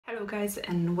Hello guys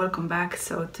and welcome back.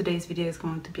 So today's video is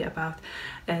going to be about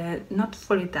not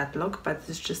fully that look, but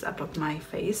it's just about my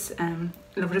face.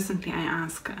 Recently I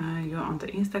asked you on the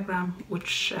Instagram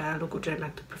which look would you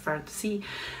like to prefer to see,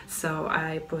 so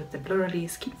I put the blurry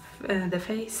skin, the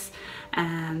face,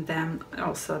 and then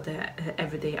also the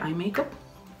everyday eye makeup.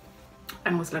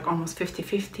 And was like almost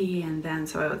 50-50, and then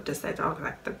so I just said, oh,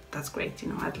 like that's great,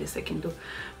 you know, at least I can do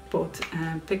both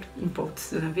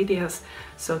videos.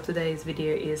 So today's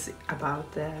video is about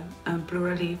the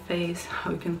blurry face,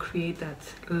 how you can create that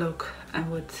look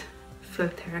with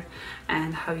filter,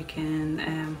 and how you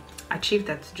can achieve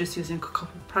that just using a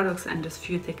couple of products and just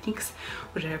few techniques,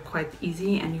 which are quite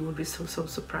easy, and you will be so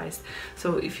surprised.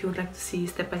 So if you would like to see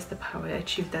step by step how I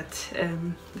achieve that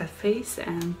that face,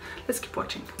 and let's keep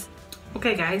watching.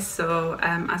 Okay guys, so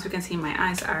as you can see, my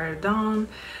eyes are done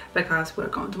because we're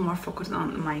going to more focus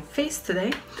on my face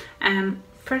today. And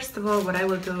first of all, what I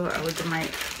will do my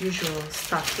usual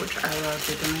stuff, which I will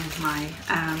be doing my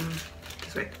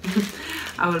just wait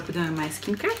I will be doing my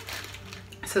skincare.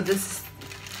 So this is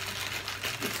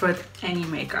for any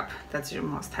makeup that's your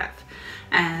must have,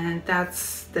 and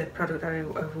that's the product I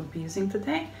will be using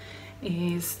today,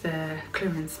 is the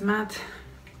clearance matte.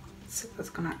 So that's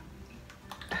gonna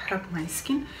help my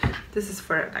skin. This is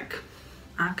for like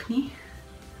acne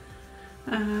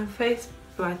face,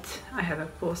 but I have a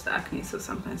post acne, so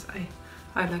sometimes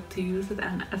I like to use it,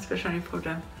 and especially for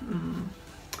the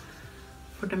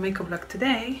makeup like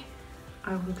today,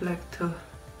 I would like to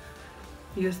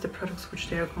use the products which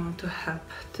they are going to help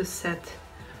to set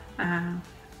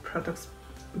products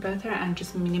better and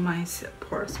just minimize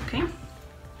pores. Okay,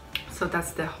 so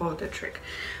that's the whole trick.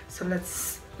 So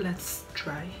let's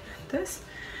try this.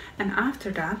 And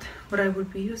after that, what I will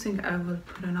be using, I will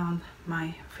put on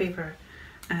my favorite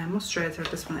moisturizer.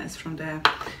 This one is from the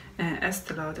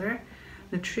Estee Lauder,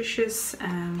 nutritious.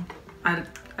 I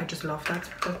just love that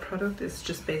product. It's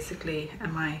just basically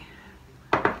my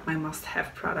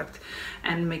must-have product,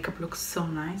 and makeup looks so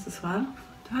nice as well.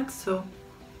 So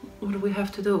what do we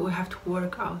have to do? We have to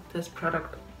work out this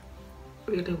product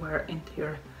really well into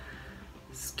your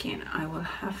skin. I will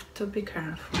have to be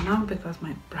careful now because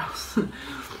my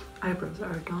eyebrows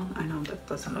are done. I know that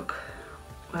doesn't look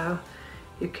well.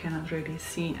 You cannot really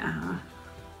see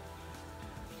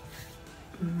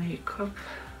makeup,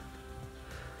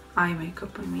 eye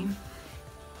makeup, I mean.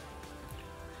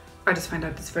 I just find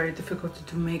that it's very difficult to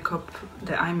do makeup,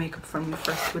 the eye makeup for me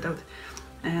first without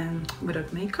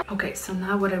makeup. Okay, so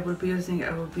now what I will be using,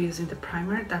 I will be using the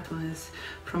primer. That one is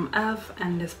from e.l.f.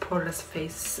 and this poreless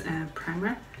face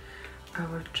primer. I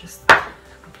will just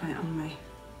apply on my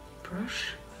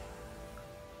brush.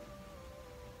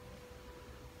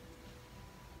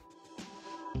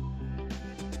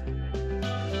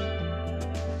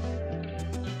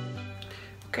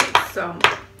 Okay, so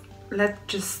let's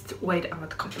just wait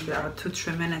about a couple of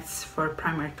 2-3 minutes for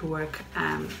primer to work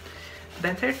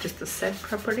better, just to set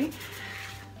properly.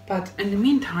 But in the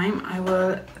meantime, I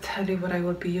will tell you what I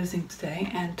will be using today,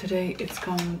 and today it's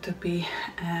going to be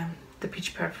the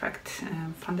Peach Perfect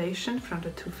foundation from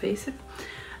the Too Faced.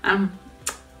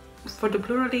 For the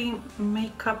blurry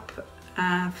makeup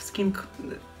skin,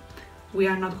 we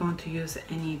are not going to use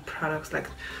any products, like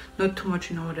not too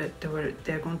much, you know, that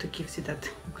they're going to give you that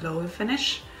glowy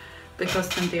finish, because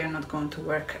then they are not going to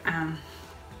work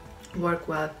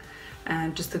well,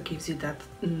 and just to give you that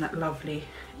lovely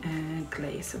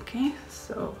glaze. Okay,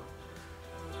 so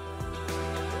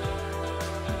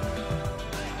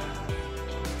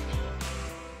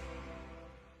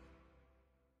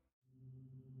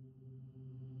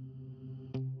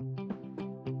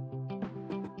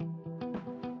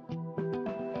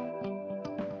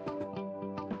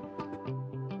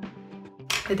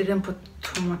I didn't put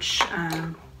too much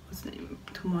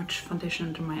foundation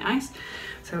under my eyes,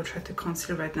 so I'll try to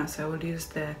conceal right now. So I will use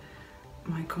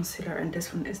my concealer, and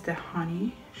this one is the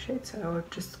honey shade. So I will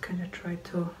just kind of try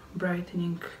to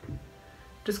brightening,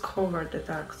 just cover the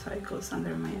dark circles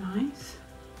under my eyes.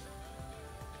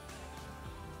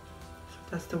 So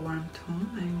that's the warm tone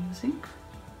I'm using.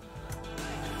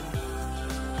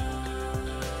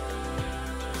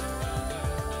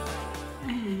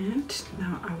 And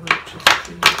now I will just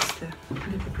use a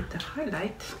little bit of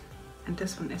highlight, and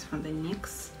this one is from the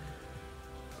NYX.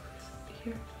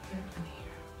 Here, here, and here.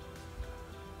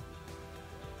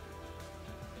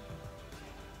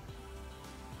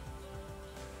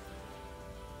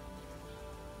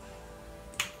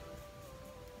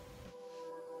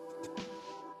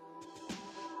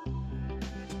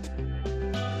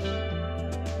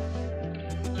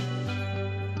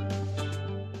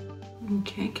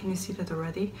 Okay, can you see that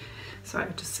already? So I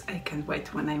can't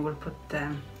wait when I will put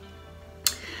the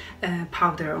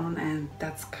powder on, and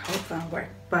that's how it's gonna work.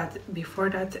 But before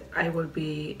that I will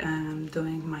be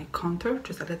doing my contour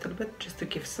just a little bit, just to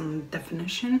give some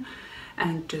definition,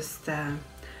 and just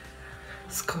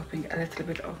scoping a little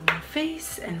bit of my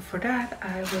face. And for that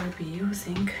I will be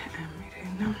using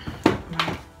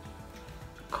my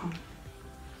comb.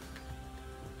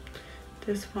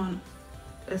 This one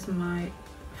is my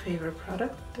favorite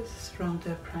product. This is from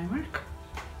the Primark.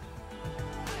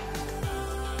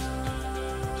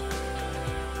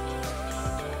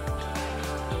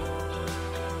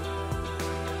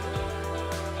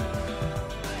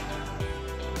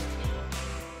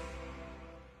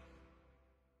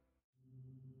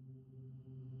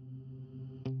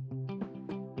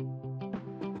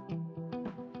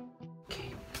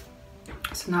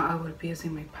 So now I will be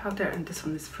using my powder, and this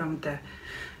one is from the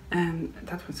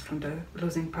that one's from the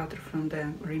losing powder from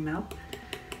the Rimmel,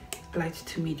 light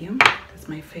to medium. That's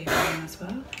my favorite one as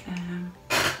well. Yeah,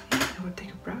 I will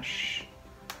take a brush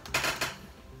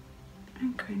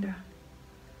and kind of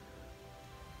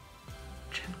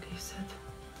gently set.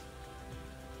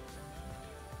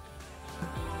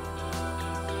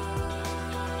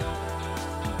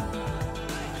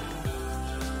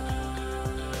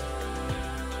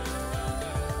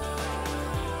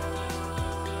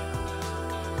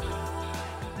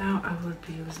 Now I will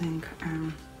be using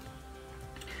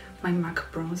my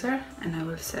MAC bronzer, and I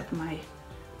will set my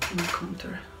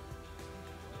contour.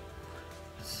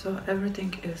 So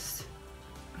everything is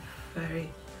very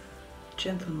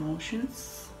gentle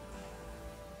motions.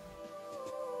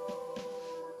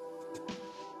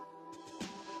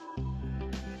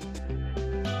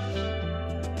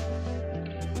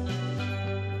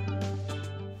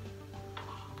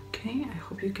 Okay, I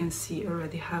hope you can see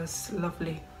already how it's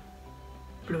lovely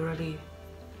blurry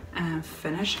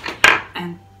finish,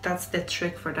 and that's the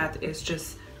trick for that, is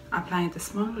just applying the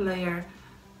small layer,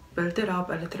 build it up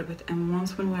a little bit, and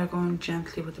once when we're going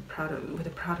gently with the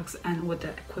products and with the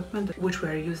equipment, which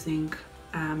we're using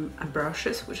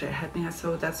brushes which are helping us,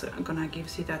 so that's gonna give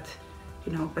you that,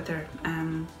 you know, better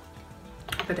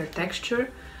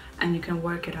texture, and you can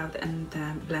work it out and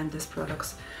blend these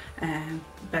products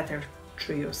better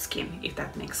through your skin, if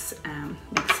that makes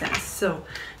sense. So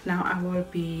now I will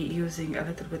be using a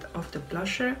little bit of the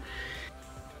blusher.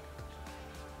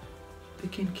 We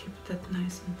can keep that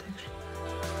nice and texture.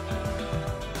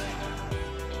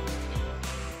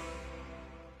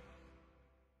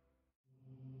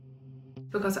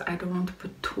 Because I don't want to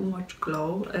put too much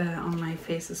glow on my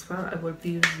face as well, I will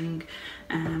be using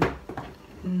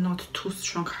not too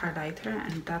strong highlighter,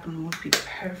 and that one will be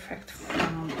perfect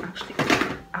from actually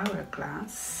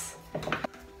Hourglass.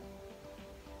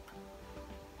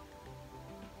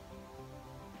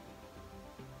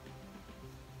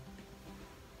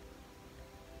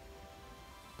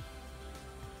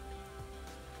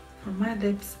 For my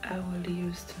lips I will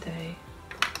use today,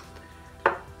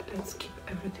 let's keep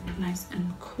everything nice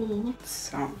and cool.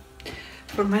 So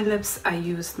for my lips I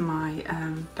used my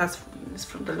that's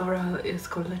from the L'Oreal, it's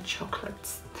called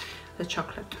the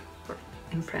chocolate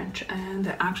in French, and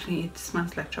actually it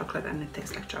smells like chocolate and it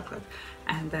tastes like chocolate,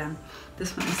 and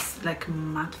this one is like a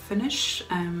matte finish,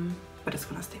 but it's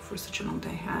gonna stay for such a long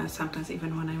day. Sometimes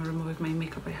even when I'm removing my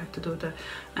makeup I have to do the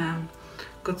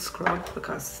good scrub,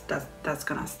 because that's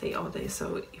gonna stay all day.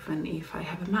 So even if I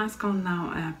have a mask on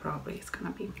now, probably it's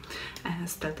gonna be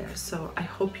still there. So I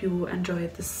hope you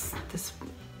enjoyed this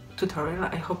tutorial.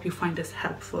 I hope you find this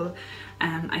helpful,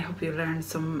 and I hope you learn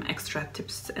some extra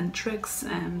tips and tricks,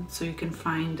 so you can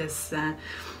find this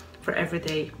for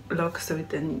everyday look, so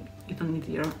then you don't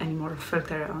need any more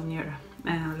filter on your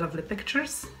lovely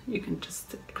pictures. You can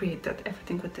just create that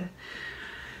everything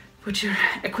with your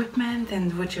equipment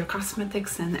and with your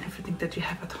cosmetics and everything that you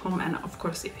have at home. And of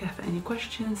course, if you have any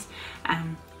questions,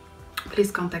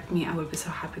 please contact me. I will be so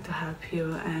happy to help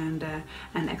you and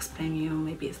explain you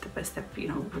maybe step by step, you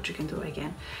know, what you can do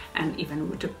again. And even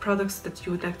with the products that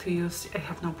you would like to use, I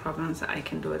have no problems. I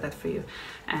can do that for you.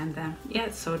 And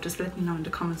yeah, so just let me know in the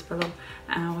comments below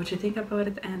what you think about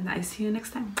it, and I see you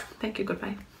next time. Thank you.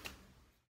 Goodbye.